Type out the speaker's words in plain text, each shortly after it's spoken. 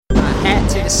Hat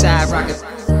to the side, rockin'.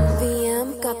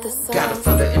 VM got the sauce. Got a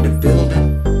fella in the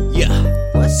building.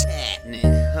 Yeah, what's happening?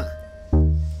 Huh?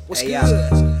 What's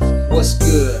good? What's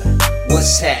good?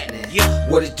 What's happening? Yeah.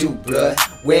 What it do, blood?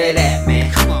 Where it at,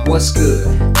 man? Come on. What's good?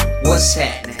 What's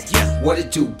happening? Yeah. What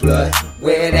it do, blood?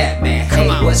 Where it at, man? Come Hey,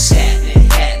 on. what's happening?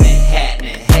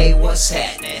 Happening. Hey, what's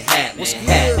happening? What's good?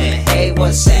 Happening. Hey,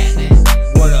 what's happening?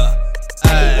 What up?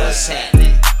 Hey, what's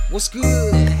happening? What's good?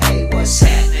 Hey, what's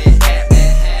happening?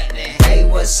 Happening. Hey,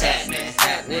 what's happening?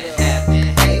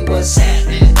 Happening. Hey, what's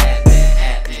happening?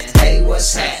 Happening. Hey,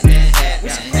 what's happening?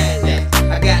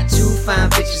 Happening. I got two fine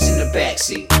bitches in the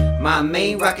backseat. My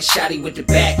main rocket shotty with the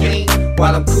back aim.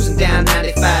 While I'm cruising down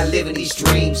 95, living these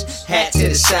dreams. Hat to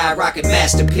the side, rockin'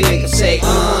 Master Pig. Say,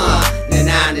 nah.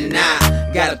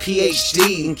 Got a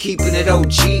PhD in keeping it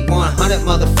OG. 100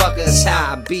 motherfuckers,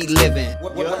 how I be living.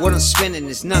 What I'm spending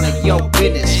is none of your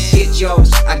business. Get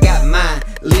yours, I got mine.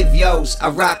 Live yours, I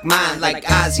rock mine like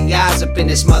Ozzy Oz up in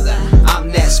this mother. I'm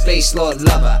that space lord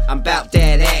lover. I'm about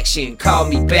that action. Call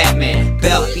me Batman.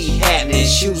 Belt be happening,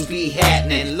 shoes be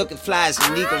happening. Looking fly as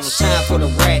an eagle, no time for the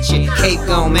ratchet. Cape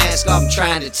gone, mask off, I'm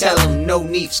trying to tell them. No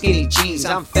need for skinny jeans,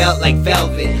 I'm felt like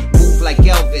velvet. Move like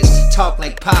Elvis, talk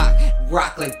like Pac.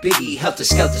 Rock like Biggie, helter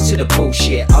skelter to the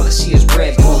bullshit. All I see is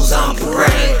red bulls on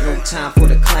parade. No time for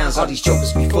the clowns, all these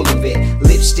jokers be full of it.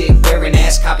 Lipstick wearing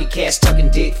ass, copycats tucking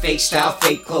dick. Fake style,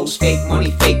 fake clothes, fake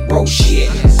money, fake bro shit.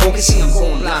 Focus, see I'm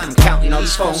going live, I'm counting all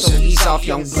these phones. So ease off,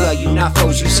 young blood, you not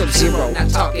froze, you sub-zero. Not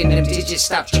talking them digits,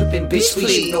 stop tripping, bitch,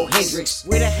 please. You no Hendrix.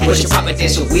 What's your papa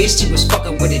dance so weird? She was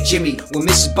fucking with a Jimmy. When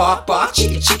Mrs. Bark,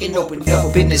 chicken opened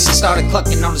up business and started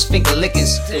clucking on his finger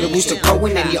lickings. The rooster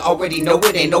crowing and you already know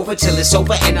it ain't over till it's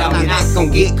over, and I'm not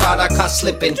gonna get caught. I caught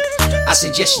slipping. I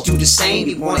suggest you do the same.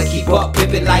 You wanna keep up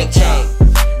pimping like hey,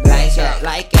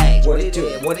 like hey. What it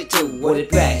do? What it do? What it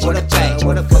back? What it back?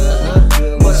 What it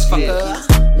fucker? What's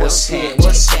fucker? What's happening?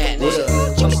 What's happening?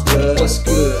 What's good? What's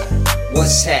good?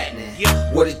 What's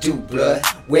happening? What it do, blood?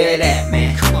 Where it at,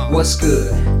 man? What's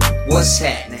good? What's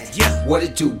happening? What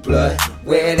it do, blood?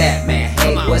 Where it at, man?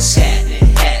 Hey, what's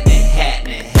happening?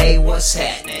 Happening. Hey, what's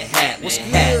happening?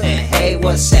 Happening. Hey,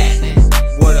 what's happening?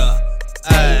 What up?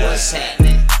 Hey, what's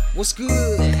happening? What's good?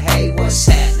 Hey, what's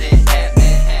happening?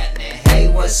 Happening. Hey,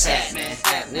 what's happening?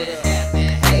 Happening.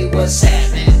 Hey, what's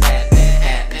happening?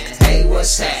 Happening. Hey,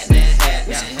 what's happening?